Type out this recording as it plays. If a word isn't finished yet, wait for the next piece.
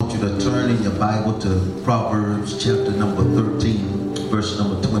you to turn in your Bible to Proverbs chapter number 13, verse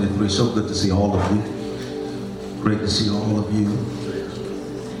number 23. So good to see all of you. Great to see all of you.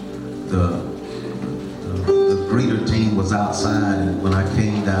 The greeter team was outside, and when I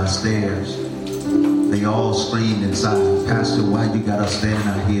came downstairs, they all screamed inside, "Pastor, why you got us standing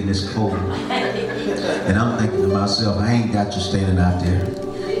out here in this cold?" And I'm thinking to myself, I ain't got you standing out there.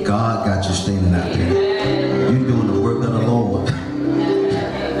 God got you standing out there. You're doing the work of the Lord.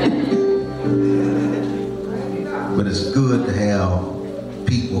 But it's good to have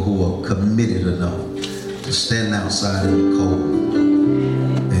people who are committed enough to stand outside in the cold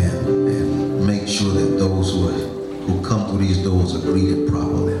and make sure that those who come through these doors are greeted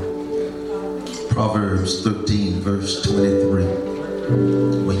properly. Proverbs 13, verse 23.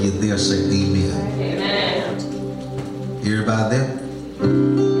 When you're there, say amen. Amen. Everybody there?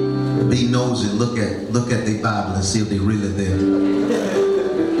 Be nosy, look at their Bible and see if they're really there.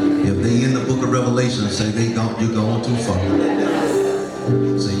 If they in the book of Revelation, say you're going too far.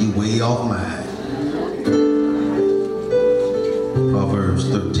 Say you way off mine. Proverbs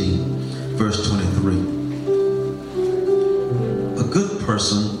 13, verse 23. A good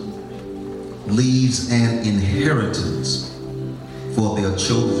person leaves an inheritance for their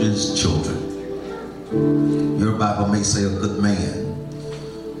children's children. Your Bible may say a good man,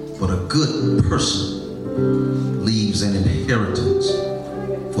 but a good person leaves an inheritance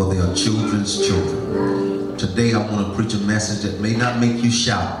for their children's children. Today I want to preach a message that may not make you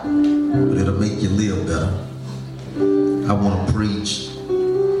shout, but it'll make you live better. I want to preach,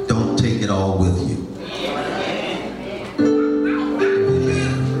 don't take it all with you. Amen.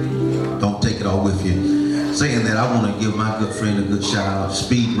 Don't take it all with you. Saying that, I want to give my good friend a good shout out.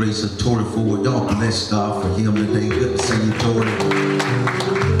 Speed Racer Tory Ford. Y'all bless God for him today. Good to see you, Tory.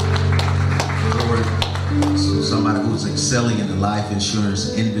 Somebody who's excelling in the life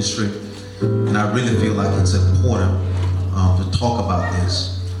insurance industry, and I really feel like it's important to talk about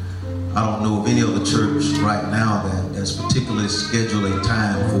this. I don't know of any other church right now that's particularly scheduled a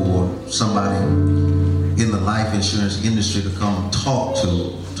time for somebody in the life insurance industry to come talk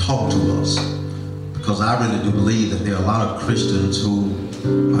to us, because I really do believe that there are a lot of Christians who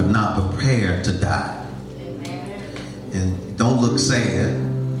are not prepared to die. And don't look sad.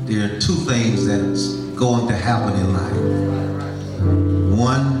 There are two things that's going to happen in life.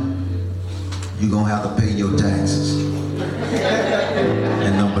 One, you're going to have to pay your taxes.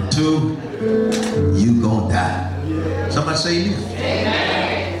 And number two, you're going to die. Somebody say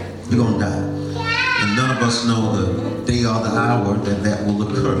amen. You're going to die. And none of us know the day or the hour that will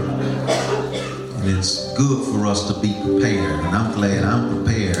occur. And it's good for us to be prepared. And I'm glad I'm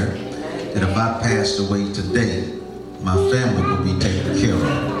prepared that if I passed away today, my family will be taken care of.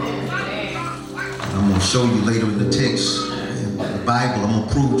 I'm going to show you later in the text, in the Bible, I'm going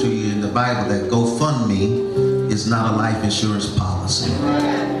to prove to you in the Bible that GoFundMe is not a life insurance policy.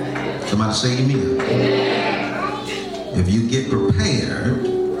 Somebody say amen. If you get prepared,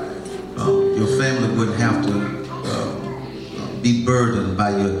 your family wouldn't have to be burdened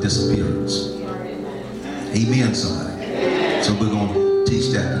by your disappearance. Amen, somebody. So we're going to teach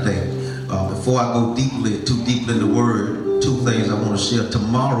that today. Before I go too deeply in the word, two things I want to share.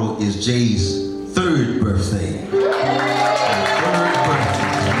 Tomorrow is Jay's third birthday. Third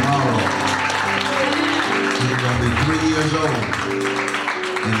birthday tomorrow. She's going to be 3 years old.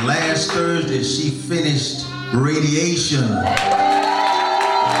 And last Thursday, she finished radiation.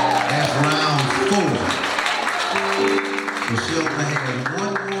 That's round 4. So she only has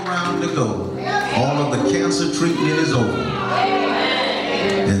one more round to go. All of the cancer treatment is over.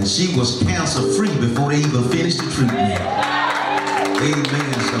 And she was cancer-free before they even finished the treatment.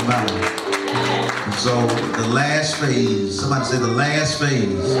 Amen, somebody. So the last phase, somebody say the last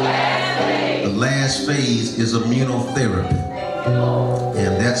phase. The last phase is immunotherapy.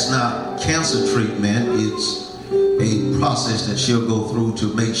 And that's not cancer treatment. It's a process that she'll go through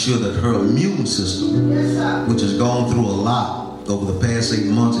to make sure that her immune system, which has gone through a lot over the past 8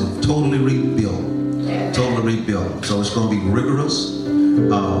 months, is totally rebuilt. Totally rebuilt. So it's going to be rigorous.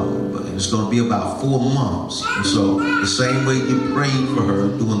 It's going to be about 4 months. And so the same way you prayed for her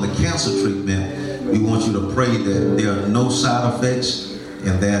during the cancer treatment, we want you to pray that there are no side effects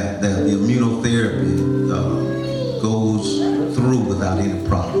and that the immunotherapy goes through without any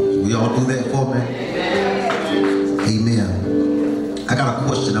problems. We all do that for me? Amen. I got a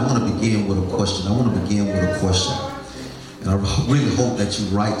question. I want to begin with a question. And I really hope that you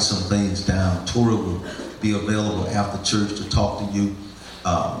write some things down. Tora will be available after church to talk to you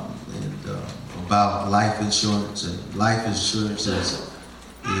about life insurance. And life insurance is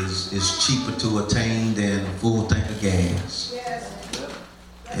cheaper to attain than a full tank of gas.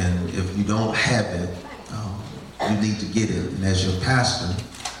 And if you don't have it, you need to get it. And as your pastor,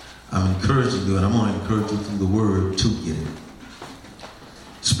 I'm encouraging you, and I'm going to encourage you through the word to get it.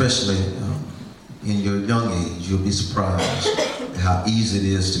 Especially in your young age, you'll be surprised at how easy it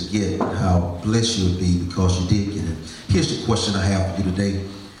is to get, how blessed you'll be because you did get it. Here's the question I have for you today.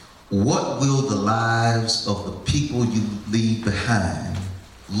 What will the lives of the people you leave behind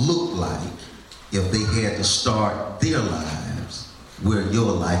look like if they had to start their lives where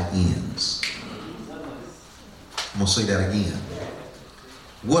your life ends? I'm going to say that again.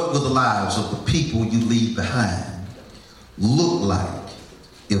 What will the lives of the people you leave behind look like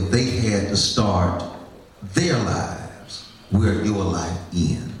if they had to start their lives where your life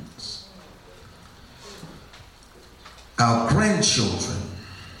ends? Our grandchildren,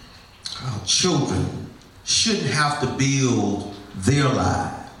 our children shouldn't have to build their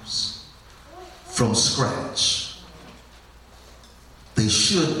lives from scratch. They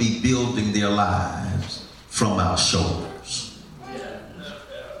should be building their lives from our shoulders.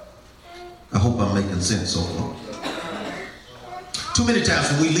 I hope I'm making sense so far. Too many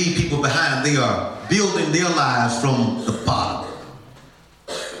times when we leave people behind, they are building their lives from the bottom.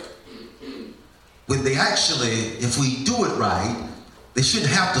 When they actually, if we do it right, they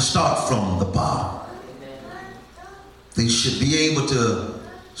shouldn't have to start from the bottom. They should be able to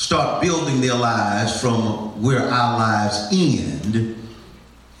start building their lives from where our lives end,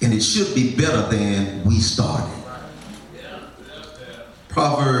 and it should be better than we started.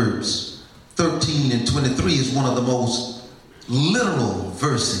 Proverbs 13 and 23 is one of the most literal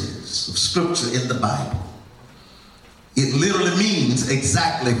verses of scripture in the Bible. It literally means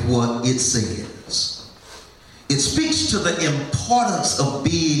exactly what it says. It speaks to the importance of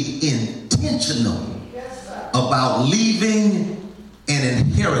being intentional about leaving an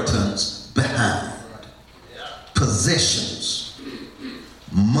inheritance behind. Possessions,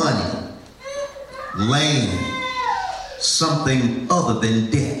 money, land, something other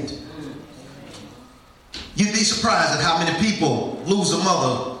than debt. You'd be surprised at how many people lose a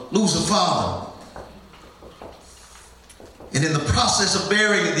mother, lose a father. And in the process of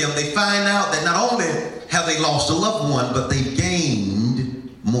burying them, they find out that not only have they lost a loved one, but they've gained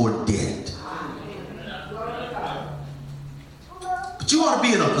more debt. But you ought to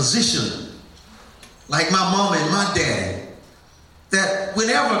be in a position like my mom and my daddy, that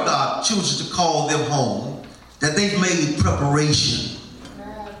whenever God chooses to call them home, that they've made preparation,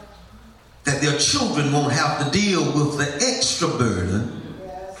 that their children won't have to deal with the extra burden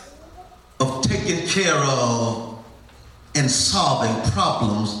of taking care of and solving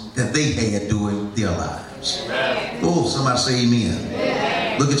problems that they had during their lives. Amen. Oh, somebody say amen.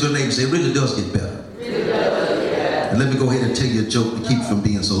 Amen. Look at your neighbor and say, it really does get better. Really does, yeah. And let me go ahead and tell you a joke to keep you from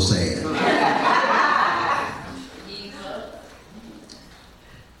being so sad.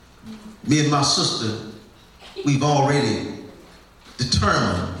 Me and my sister, we've already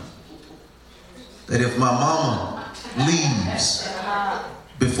determined that if my mama leaves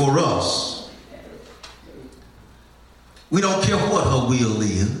before us, we don't care what her will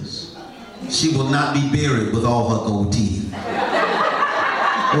is, she will not be buried with all her gold teeth.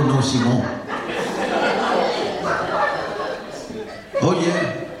 Oh no, she won't. Oh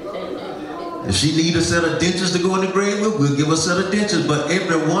yeah. If she needs a set of dentures to go in the grave with, we'll give her a set of dentures, but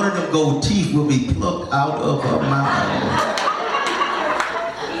every one of them gold teeth will be plucked out of her mouth.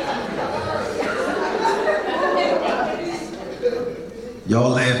 Y'all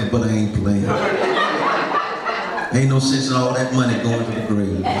laughing, but I ain't playing. Ain't no sense in all that money going to the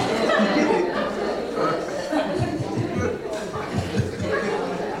grave.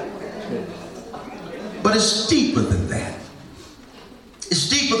 But it's deeper than that. It's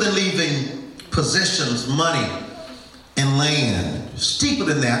deeper than leaving possessions, money, and land. It's deeper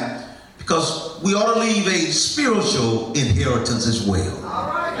than that because we ought to leave a spiritual inheritance as well.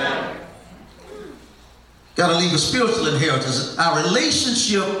 Got to leave a spiritual inheritance. Our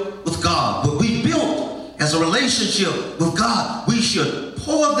relationship with God, what we built as a relationship with God, we should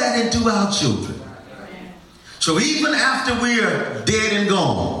pour that into our children. So even after we're dead and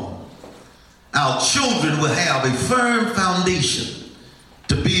gone, our children will have a firm foundation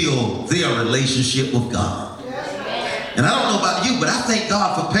to build their relationship with God. And I don't know about you, but I thank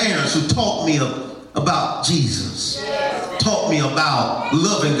God for parents who taught me about Jesus, taught me about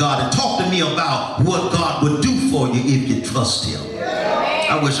loving God, and talked to me about what God would do for you if you trust Him.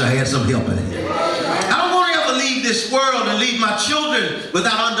 I wish I had some help in it. This world and leave my children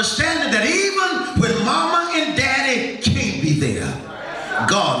without understanding that even when mama and daddy can't be there,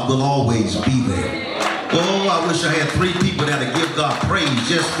 God will always be there. Oh, I wish I had 3 people that'll give God praise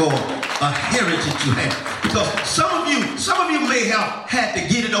just for a heritage you have. Because some of you may have had to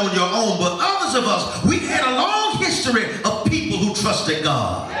get it on your own, but others of us, we had a long history of people who trusted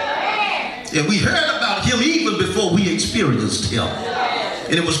God. And we heard about him even before we experienced him.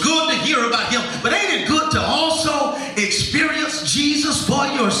 And it was good to hear about him, but ain't it good to also experience Jesus for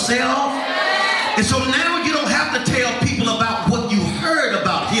yourself? And so now you don't have to tell people about what you heard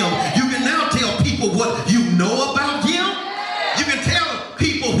about him. You can now tell people what you know about him. You can tell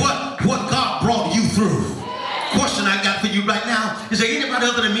people what God brought you through. Question I got for you right now, is there anybody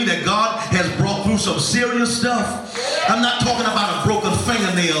other than me that God has brought through some serious stuff? I'm not talking about a broken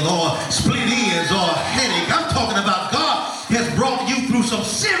fingernail or split ends or a headache. I'm talking about God has brought you through some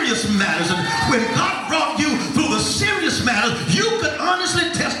serious matters. And when God brought you through the serious matters, you could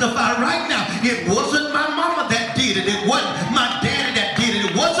honestly testify right now, it wasn't my mama that did it. It wasn't my daddy that did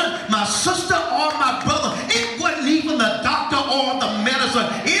it. It wasn't my sister or my brother. It wasn't even the doctor or the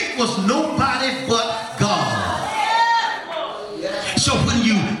medicine. It was nobody but God. So when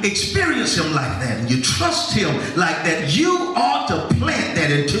you experience him like that and you trust him like that, you ought to plant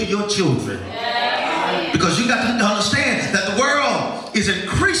that into your children. Because you got to understand that the world is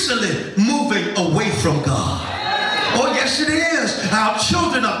increasingly moving away from God. Oh, yes, it is. Our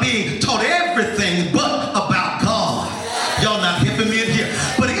children are being taught everything but about God. Y'all not hearing me in here.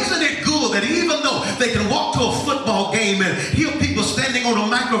 But isn't it good that even though they can walk to a football game and hear people standing on a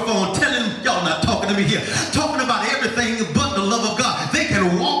microphone telling, y'all not talking to me here, talking about everything but the love of God, they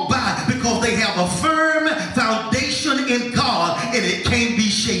can walk by because they have a firm foundation in God and it can't be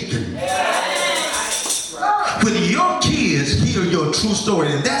shaken. When your kids hear your true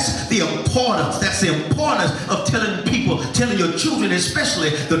story, and that's the importance of telling your children especially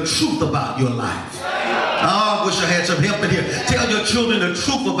the truth about your life. Oh, I wish I had some help in here. Tell your children the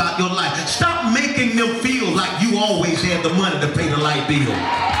truth about your life. Stop making them feel like you always had the money to pay the light bill.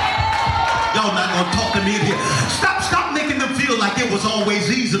 Y'all not gonna talk to me in here. Stop making them feel like it was always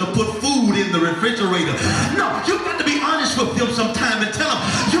easy to put food in the refrigerator. No, you got to be honest with them sometime and tell them,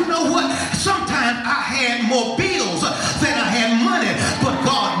 you know what? Sometimes I had more bills than I had money, but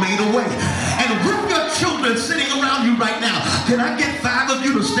God made a way. And with your children sitting around you right now, can I get 5 of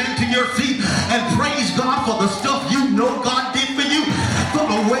you to stand to your feet and praise God for the stuff you know God did for you, for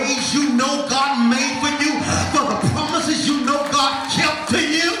the ways you know God made for you, for the promises you know God kept to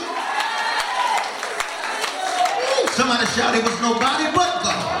you? Somebody shout, it was nobody but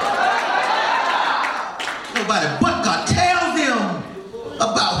God. Nobody but God. Tell them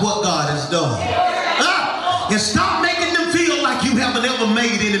about what God has done. And stop making them feel like you haven't ever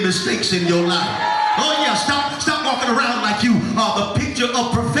made any mistakes in your life. Oh yeah, stop walking around like you are the picture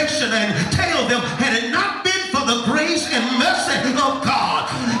of perfection, and tell them, had it not been for the grace and mercy of God,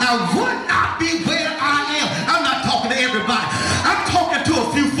 I would not be where I am. I'm not talking to everybody. I'm talking to a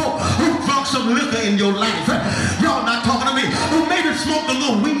few folk who drunk some liquor in your life. Y'all not talking to me. Who maybe smoked a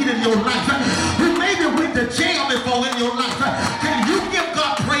little weed in your life. Who maybe went to jail before in your life. Can you give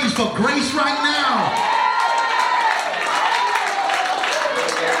God praise for grace right now?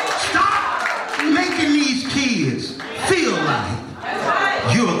 Stop making these kids feel like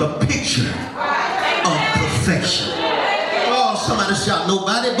you're the picture of perfection. Oh, somebody shout,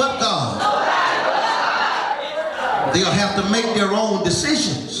 nobody but God. They'll have to make their own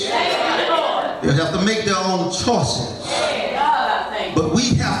decisions. They'll have to make their own choices. But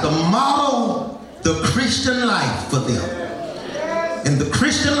we have to model the Christian life for them. And the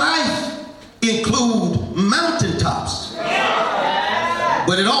Christian life includes mountaintops,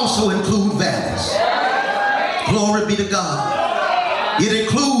 but it also includes valleys. Glory be to God. It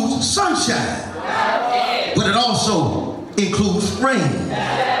includes sunshine, but it also includes rain.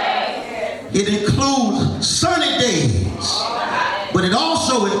 It includes sunny days, but it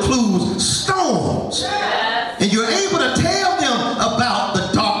also includes storms. And you're able to tell them about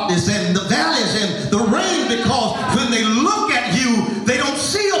the darkness and the valleys and the rain, because when they look at you, they don't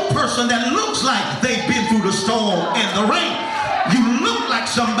see a person that looks like they've been through the storm and the rain. You look like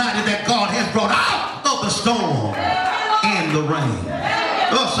somebody that God has brought out of the storm and the rain.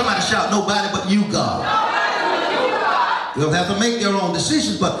 Oh, somebody shout, nobody but you, God. They'll have to make their own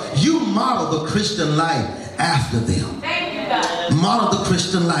decisions, but you model the Christian life after them. Model the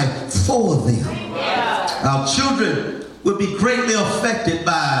Christian life for them. Our children will be greatly affected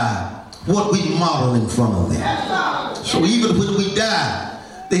by what we model in front of them. So even when we die,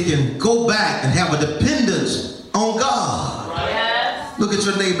 they can go back and have a dependence on God. Look at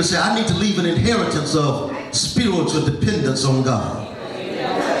your neighbor and say, I need to leave an inheritance of spiritual dependence on God.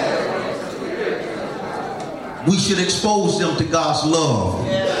 We should expose them to God's love,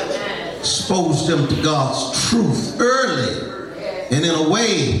 expose them to God's truth early, and in a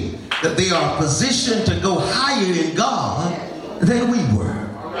way that they are positioned to go higher in God than we were.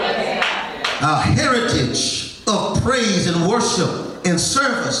 Our heritage of praise and worship and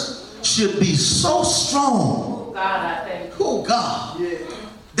service should be so strong, oh God,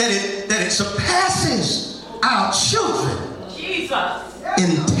 that it surpasses our children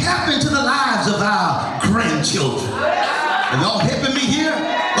and tap into the lives of our grandchildren. Are y'all helping me here?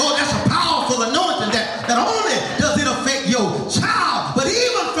 Oh, that's a powerful anointing that not only does it affect your child, but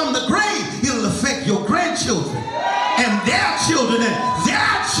even from the grave, it'll affect your grandchildren and their children and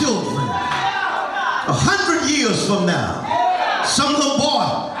their children. 100 years from now, some little boy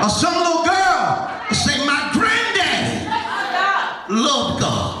or some little girl will say, my granddaddy loved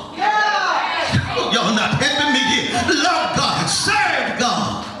God. Y'all not helping me here. Love God, serve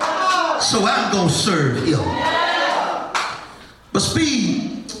God. So I'm going to serve him. But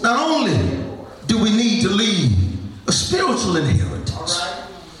Speed, not only do we need to leave a spiritual inheritance,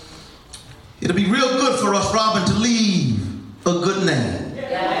 it'll be real good for us, Robin, to leave a good name.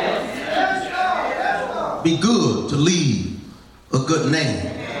 Be good to leave a good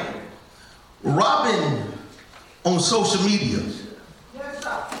name. Robin on social media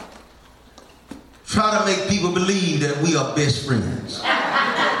try to make people believe that we are best friends.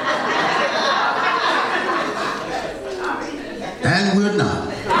 And we're not.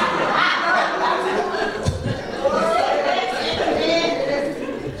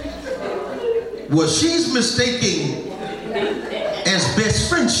 What she's mistaking as best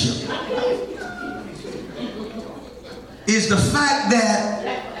friendship is the fact that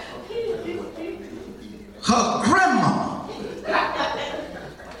her grandma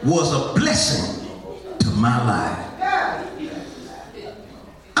was a blessing to my life.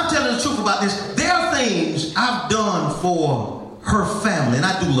 I'm telling the truth about this. There are things I've done for her family, and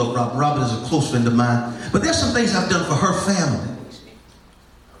I do love Robin. Robin is a close friend of mine, but there's some things I've done for her family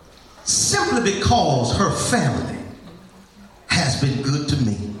simply because her family has been good to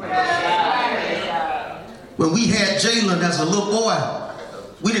me. When we had Jalen as a little boy,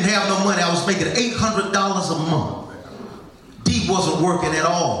 we didn't have no money. I was making $800 a month. Dee wasn't working at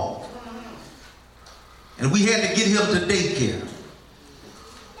all. And we had to get him to daycare.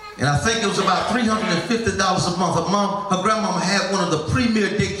 And I think it was about $350 a month. Her grandmama had one of the premier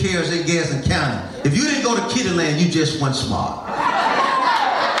daycares in Gadsden County. If you didn't go to Kittyland, you just weren't smart.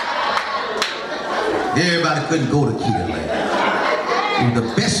 Everybody couldn't go to Kittyland. It was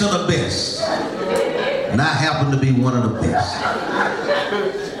the best of the best. And I happened to be one of the best.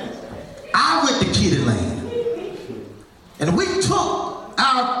 I went to Kittyland. And we took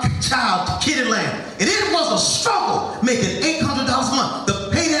our child to Kittyland. And it was a struggle making $800 a month to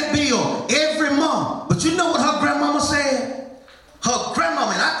pay that bill every month. But you know what her grandmama said? Her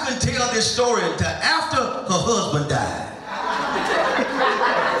grandmama, and I couldn't tell this story until after her husband died.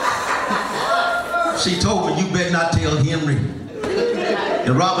 She told me, you better not tell Henry.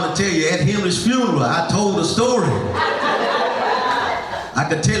 And Robin will tell you, at Henry's funeral, I told the story. I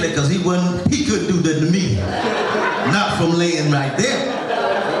could tell it because he couldn't do that to me. Not from laying right there.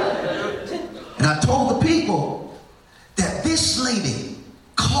 And I told the people that this lady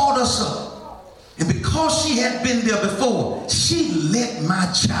called us up. And because she had been there before, she let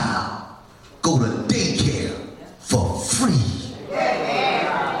my child go to daycare for free.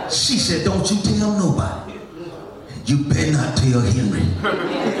 She said, don't you tell nobody. You better not tell Henry.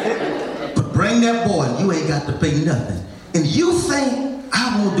 But bring that boy and you ain't got to pay nothing. And you think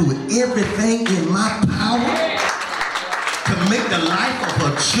I will do everything in my power to make the life of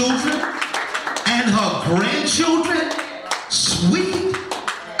her children and her grandchildren sweet?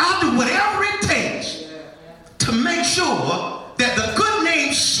 I'll do whatever it takes to make sure that the good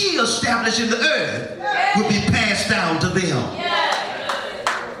name she established in the earth will be passed down to them.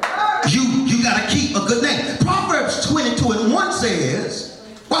 You got to keep a good name. Proverbs 22:1 says,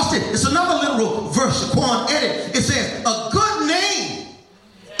 watch this. It's another literal verse. Quan edit. It says, a good name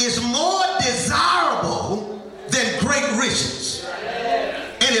is more desirable than great riches.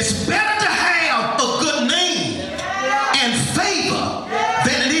 And it's better to have a good name and favor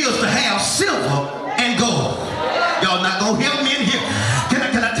than it is to have silver and gold. Y'all not going to help me in here.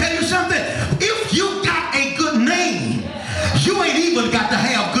 Can I tell you something? If you got a good name, you ain't even got to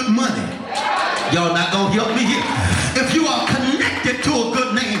have good money. Y'all not gonna help me here. If you are connected to a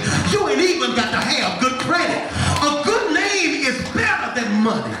good name, you ain't even got to have good credit. A good name is better than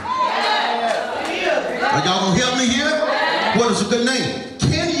money. Are y'all gonna help me here? What is a good name?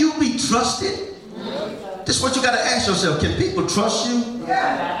 Can you be trusted? This is what you gotta ask yourself. Can people trust you?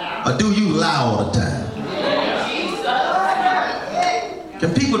 Or do you lie all the time?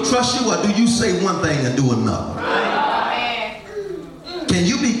 Can people trust you, or do you say one thing and do another? Can Can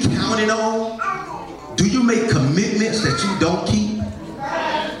you be counted on? Do you make commitments that you don't keep?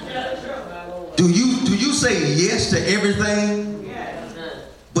 Do you say yes to everything,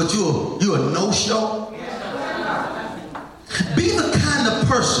 but you're a no-show? Be the kind of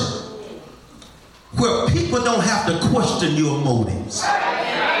person where people don't have to question your motives.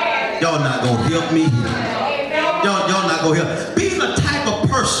 Y'all not gonna help me here. Y'all not gonna help. Be the type of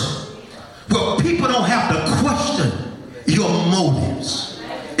person where people don't have to question your motives.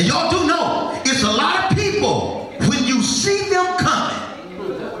 And y'all do know, it's a lot of people, when you see them coming,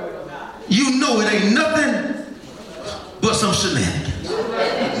 you know it ain't nothing but some shenanigans.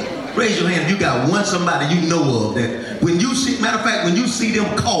 Raise your hand if you got one somebody you know of that when you see, matter of fact, when you see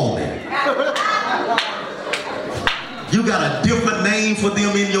them calling, you got a different name for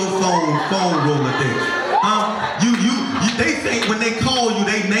them in your phone Rolodex. They think when they call you,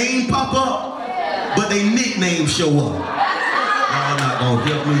 they name pop up, but they nickname show up. Y'all not gonna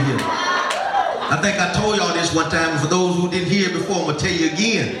help me here. I think I told y'all this one time. For those who didn't hear it before, I'm gonna tell you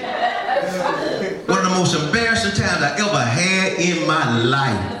again. One of the most embarrassing times I ever had in my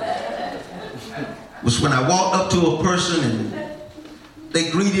life was when I walked up to a person and they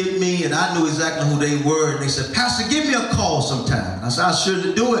greeted me and I knew exactly who they were, and they said, "Pastor, give me a call sometime." I said, "I'll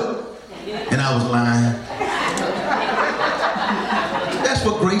surely do it." And I was lying. That's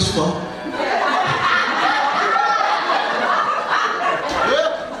what grace for.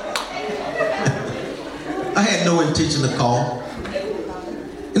 I had no intention to call.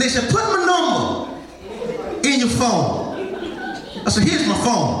 And they said, "Put my number in your phone." I said, "Here's my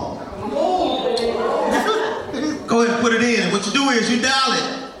phone. Go ahead and put it in. And what you do is you dial it.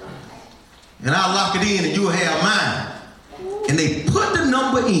 And I'll lock it in and you'll have mine." And they put the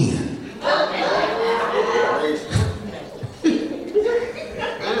number in.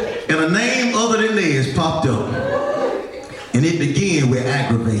 And a name other than theirs popped up. And it began with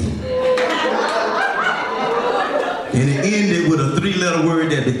aggravating. And it ended with a 3-letter word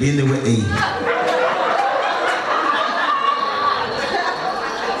that began with A.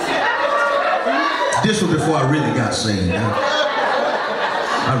 This was before I really got saved.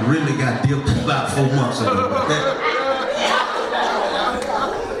 I really got dipped about 4 months ago.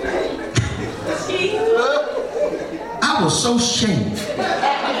 I was so ashamed.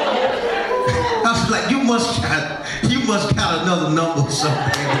 I was like, you must got another number or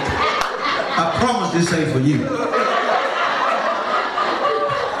something. I promise this ain't for you.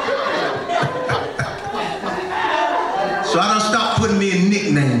 So I done stopped putting me in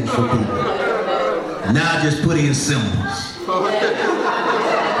nicknames for people. Now I just put in symbols.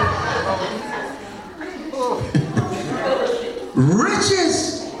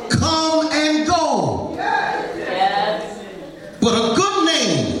 Riches come and go, but a good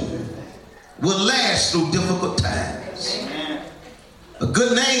name will last through difficult times. A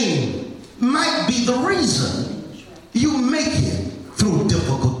good name might be the reason you make it through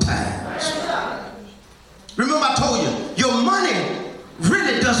difficult times. Remember I told you, your money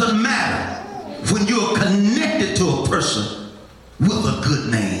really doesn't matter when you're connected to a person with a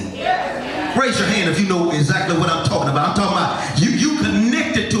good name. Raise your hand if you know exactly what I'm talking about. I'm talking about you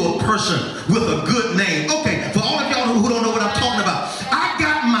connected to a person with a good name. Okay, for all of y'all who don't know what I'm talking about, I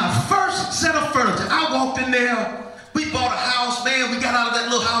got my first set of furniture. I walked in there, we bought a house, man, we got out of that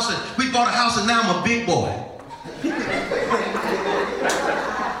little house and we bought a house and now I'm a big boy.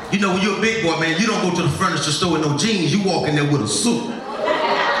 You know, when you're a big boy, man, you don't go to the furniture store with no jeans, you walk in there with a suit.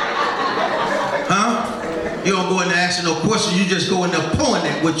 Huh? You don't go in there asking no question, you just go in there pouring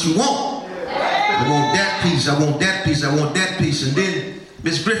at what you want. I want that piece, I want that piece, I want that piece. And then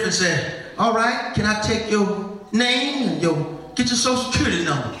Miss Griffin said, "All right, can I take your name and get your social security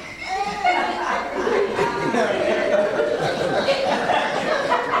number?"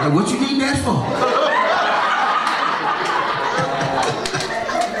 Like, what you need that for?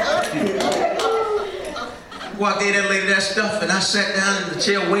 Well, I gave that lady that stuff and I sat down in the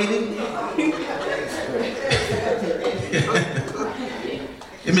chair waiting.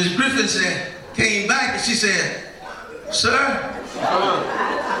 And Miss Griffin came back and she said, "Sir,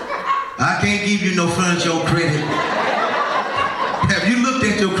 I can't give you no furniture on credit. Have you looked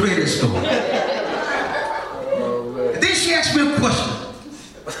at your credit score?" And then she asked me a question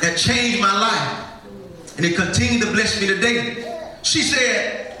that changed my life. And it continued to bless me today. She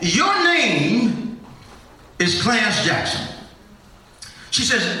said, "Your name is Clarence Jackson." She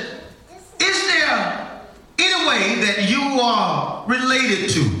says, "Is there any way that you are related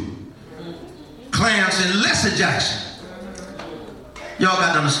to Clarence and Leslie Jackson?" Y'all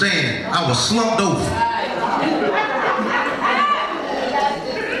got to understand, I was slumped over.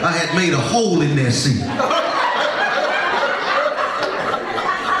 I had made a hole in that seat.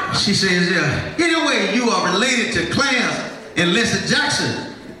 She says, yeah, anyway, you are related to Clarence and Leslie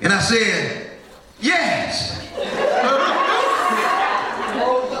Jackson. And I said, yes.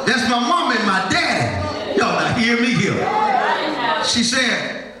 That's my mom and my daddy. Y'all not hear me here. She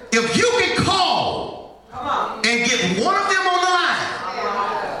said, if you can call and get one of them on the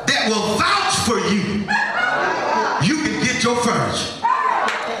line that will vouch for you, you can get your furniture.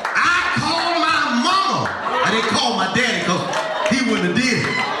 I called my mama. I didn't call my daddy because he wouldn't have did it.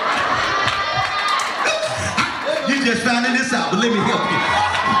 You just finding this out, but let me help you.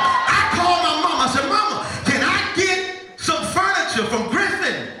 I called my mama. I said, Mama, can I get some furniture from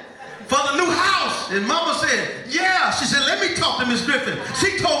Griffin for the new house? And Mama said, yeah. She said, let me talk to Miss Griffin.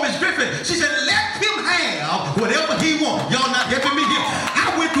 She told Miss Griffin, she said, let him have whatever he wants. Y'all not helping me here.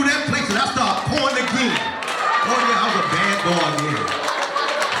 I went through that place and I started pouring again. Oh yeah, I was a bad boy again.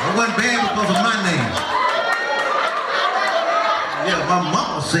 I wasn't bad because of my name. Yeah, my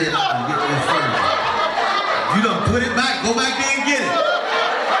mama said I can get your furniture. You done put it back, go back there and get it.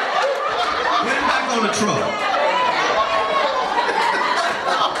 Put it back on the truck.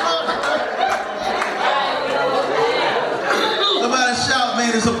 Somebody shout,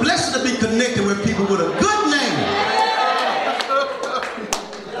 man, it's a blessing to be connected with people with a good name.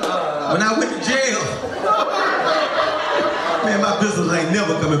 When I went to jail, man, my business ain't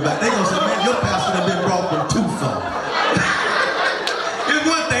never coming back. They gonna say, man, your pastor done been brought from too far. It's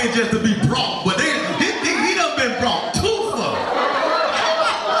one thing just to be brought, but he done been brought too far.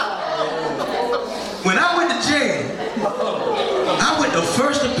 When I went to jail, I went to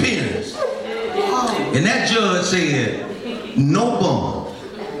first appearance, and that judge said, no bond.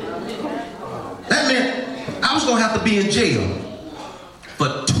 That meant I was gonna have to be in jail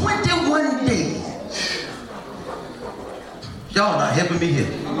for 21 days. Y'all not helping me here.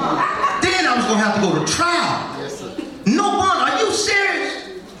 Then I was gonna have to go to trial. No bond, are you serious?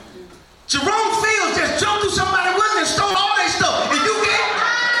 Jerome Fields just jumped through somebody's window and stole all their stuff. And you get?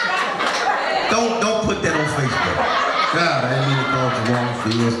 Don't put that on Facebook. God, I didn't mean to call Jerome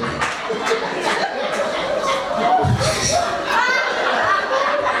Fields.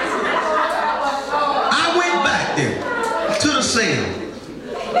 I went back there to the cell.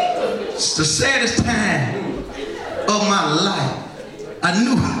 It's the saddest time of my life. I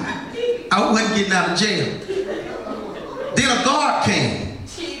knew I wasn't getting out of jail. Then a guard came.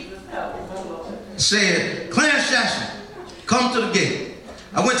 Said, Clarence Jackson, come to the gate.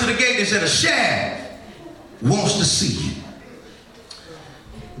 I went to the gate. They said, a sheriff wants to see you.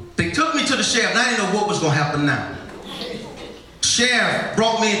 They took me to the sheriff, and I didn't know what was going to happen now. Sheriff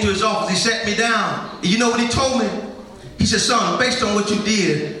brought me into his office. He sat me down. And you know what he told me? He said, son, based on what you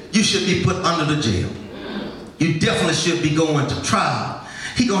did, you should be put under the jail. You definitely should be going to trial.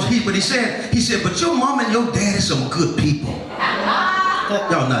 But he said, but your mom and your dad are some good people.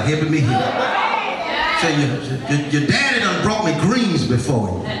 Y'all not helping me here. Say, your daddy done brought me greens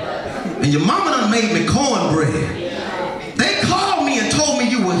before, and your mama done made me cornbread. They called me and told me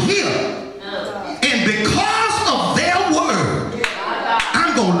you were here, and because of their word,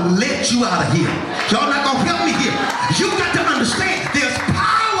 I'm gonna let you out of here. Y'all not gonna help me here. You got to understand, there's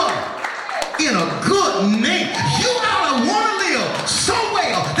power in a good name. You gotta want to live so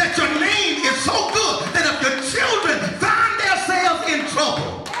well that your name is so good that if your children find themselves in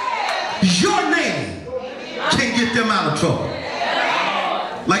trouble, your name can get them out of trouble.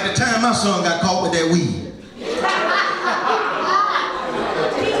 Like the time my son got caught with that weed.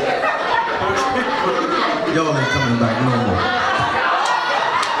 Y'all ain't coming back no more.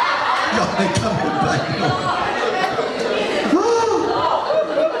 Y'all ain't coming back no more.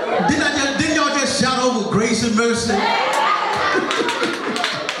 Didn't y'all just shout over grace and mercy?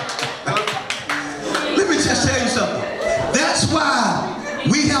 Let me just tell you something. That's why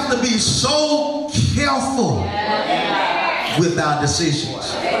we have to be so careful with our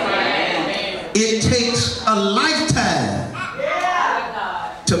decisions. It takes a lifetime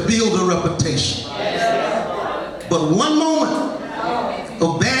to build a reputation. But one moment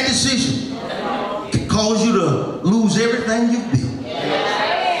of bad decision can cause you to lose everything you've built.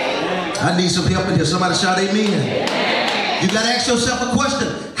 I need some help in here. Somebody shout amen. You got to ask yourself a question.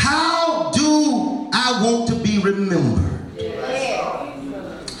 How do I want to be remembered?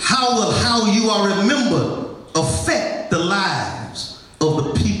 How will how you are remembered affect the lives of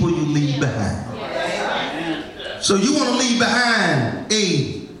the people you leave behind? So you want to leave behind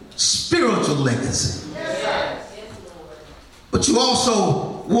a spiritual legacy. But you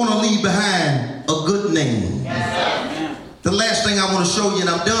also want to leave behind a good name. The last thing I want to show you, and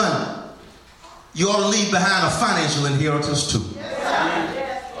I'm done, you ought to leave behind a financial inheritance too.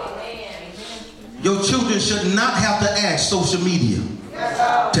 Your children should not have to ask social media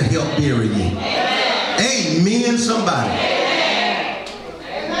to help bury you. Amen, somebody.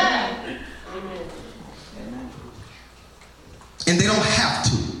 And they don't have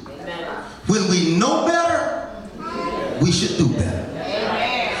to. When we know better, we should do better.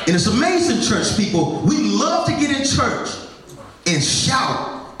 And it's amazing, church people, we love to get in church and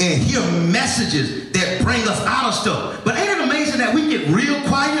shout and hear messages that bring us out of stuff. But ain't it amazing that we get real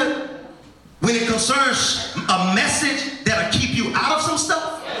quiet when it concerns a message that'll keep you out of some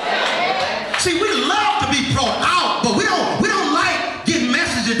stuff? See, we love to be brought out, but we don't like getting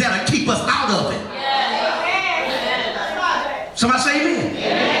messages that'll keep us out of it. Somebody say amen.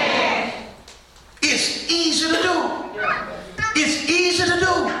 Yeah. It's easy to do. It's easy to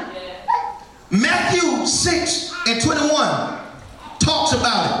do. Matthew 6:21 talks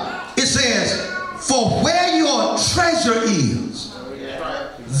about it. It says, for where your treasure is,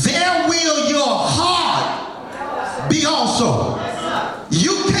 there will your heart be also.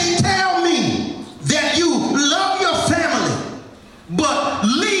 You can't tell me that you love your family, but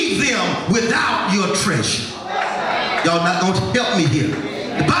leave them without your treasure. Y'all not going to help me here.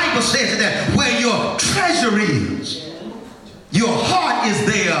 The Bible says that where your treasure is, your heart is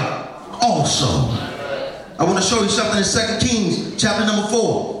there also. I want to show you something in 2 Kings chapter number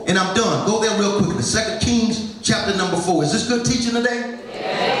 4. And I'm done. Go there real quickly. 2 Kings chapter number 4. Is this good teaching today?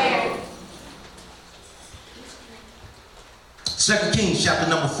 Yeah. 2 Kings chapter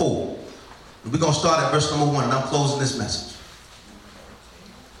number 4. We're going to start at verse number 1. And I'm closing this message.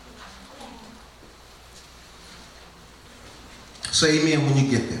 Say amen when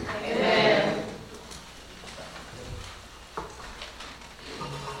you get there. Amen.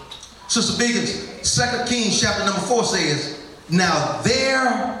 Sister Biggins, 2 Kings chapter number 4 says, now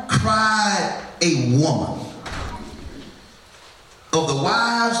there cried a woman of the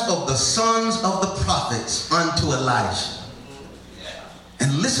wives of the sons of the prophets unto Elijah.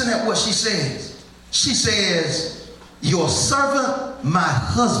 And listen at what she says. She says, your servant, my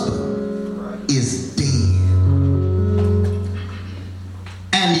husband, is dead.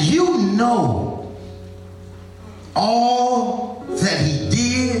 And you know all that he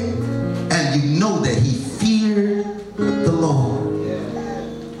did, and you know that he feared the Lord.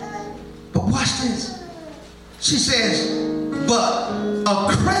 But watch this. She says, but a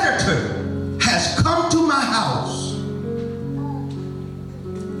creditor has come to my house,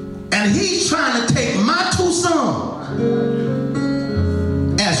 and he's trying to take my 2 sons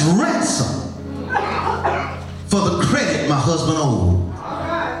as ransom for the credit my husband owed.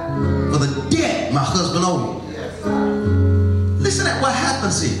 For the debt my husband owed. Listen at what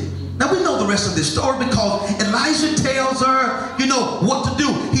happens here. Now we know the rest of this story because Elijah tells her, you know, what to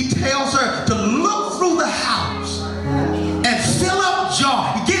do. He tells her to look through the house and fill up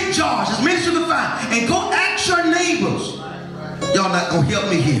jars. Get jars, as many as you can find, and go ask your neighbors. Y'all not gonna help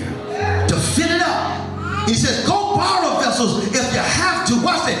me here. To fill it up. He says, go borrow vessels if you have to.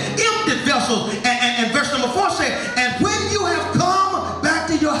 Watch that. Empty vessels. And verse number 4 says, and when you have come back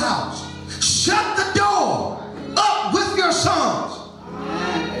to your house, shut the door up with your sons.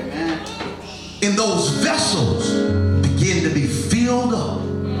 Amen. And those vessels begin to be filled up.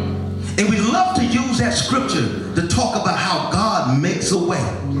 And we love to use that scripture to talk about how God makes a way.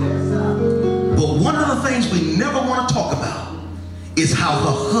 But one of the things we never want to talk about is how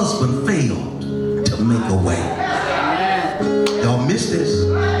her husband failed to make a way. Y'all missed this.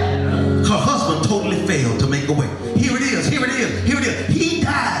 Her husband totally failed to make a way. Here it is, here it is, here it is. He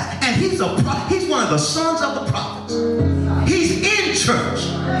dies, and he's one of the sons of the prophets. He's in church.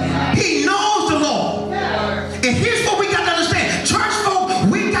 He knows the Lord. And here's what we got to understand. Church folk,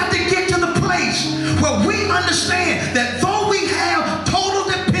 we got to get to the place where we understand that though we have total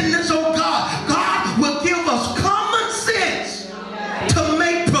dependence on God, God will give us common sense to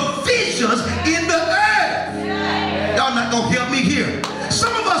make provisions in the earth. Y'all not going to help me here.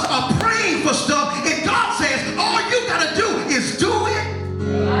 Some of us are praying for stuff, and God says, all you got to do is do it.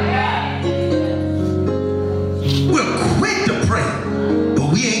 We're quick to pray,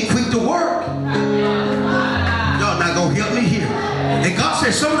 but we ain't quick to work. Y'all not going to help me here. And God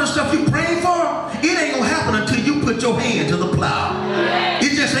says, some of the stuff you praying for, it ain't going to happen until you put your hand to the plow.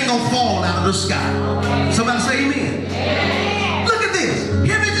 It just ain't going to fall out of the sky. Somebody say amen. Look at this.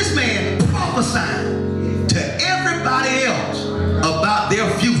 Here is this man prophesying to everybody else about their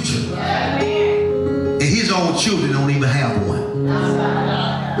future. And his own children don't even have one.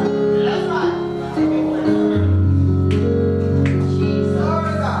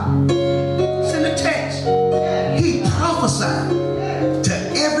 It's in the text. He prophesied to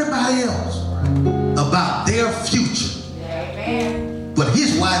everybody else about their future. But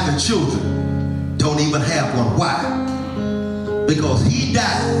his wife and children don't even have one. Why? because he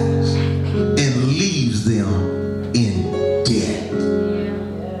dies and leaves them in debt.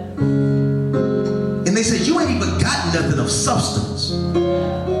 And they said, you ain't even got nothing of substance.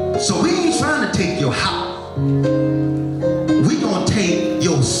 So we ain't trying to take your house. We gonna take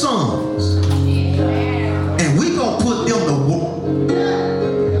your sons. And we gonna put them to work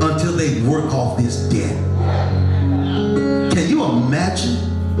until they work off this debt. Can you imagine?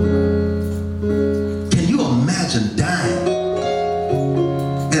 Can you imagine dying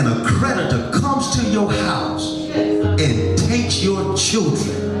and a creditor comes to your house and takes your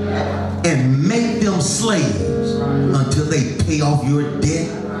children and make them slaves until they pay off your debt?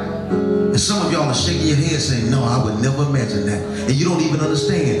 And some of y'all are shaking your head saying, no, I would never imagine that. And you don't even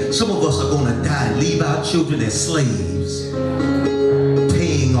understand. Some of us are going to die and leave our children as slaves,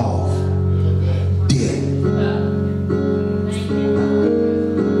 paying off debt.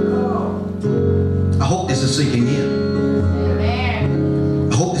 I hope this is sinking in.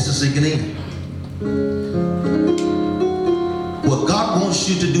 I hope this is sinking in. What God wants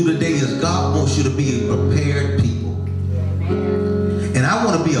you to do today is God wants you to be a prepared people. And I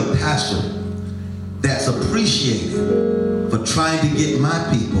want to be a pastor that's appreciated for trying to get my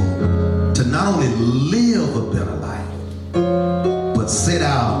people to not only live a better life, but set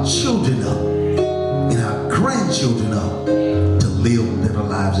our children up and our grandchildren up to live better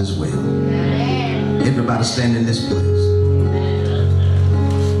lives as well. Everybody stand in this place.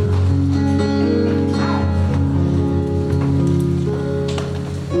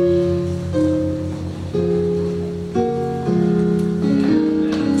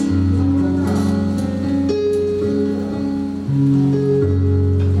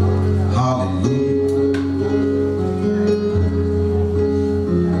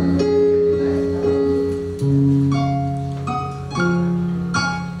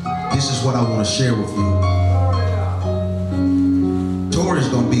 This is what I want to share with you. Tori's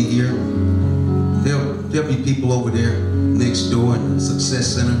going to be here. There'll be people over there next door in the Success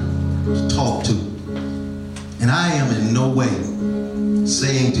Center to talk to. And I am in no way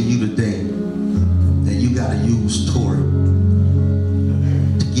saying to you today that you got to use Tori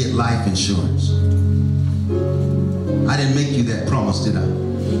to get life insurance. I didn't make you that promise, did I?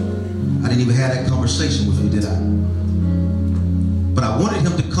 I didn't even have that conversation with you, did I? But I wanted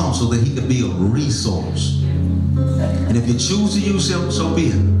him to come so that he could be a resource. And if you choose to use him, so be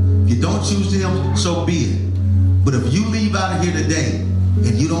it. If you don't choose him, so be it. But if you leave out of here today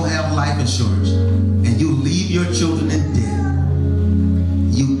and you don't have life insurance and you leave your children in debt,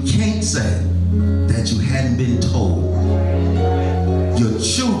 you can't say that you hadn't been told. Your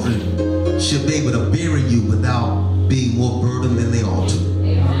children should be able to bury you without being more burdened than they ought to.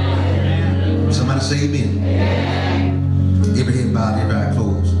 Somebody say amen. Every head bowed, every eye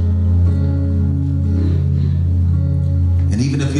closed. And even if you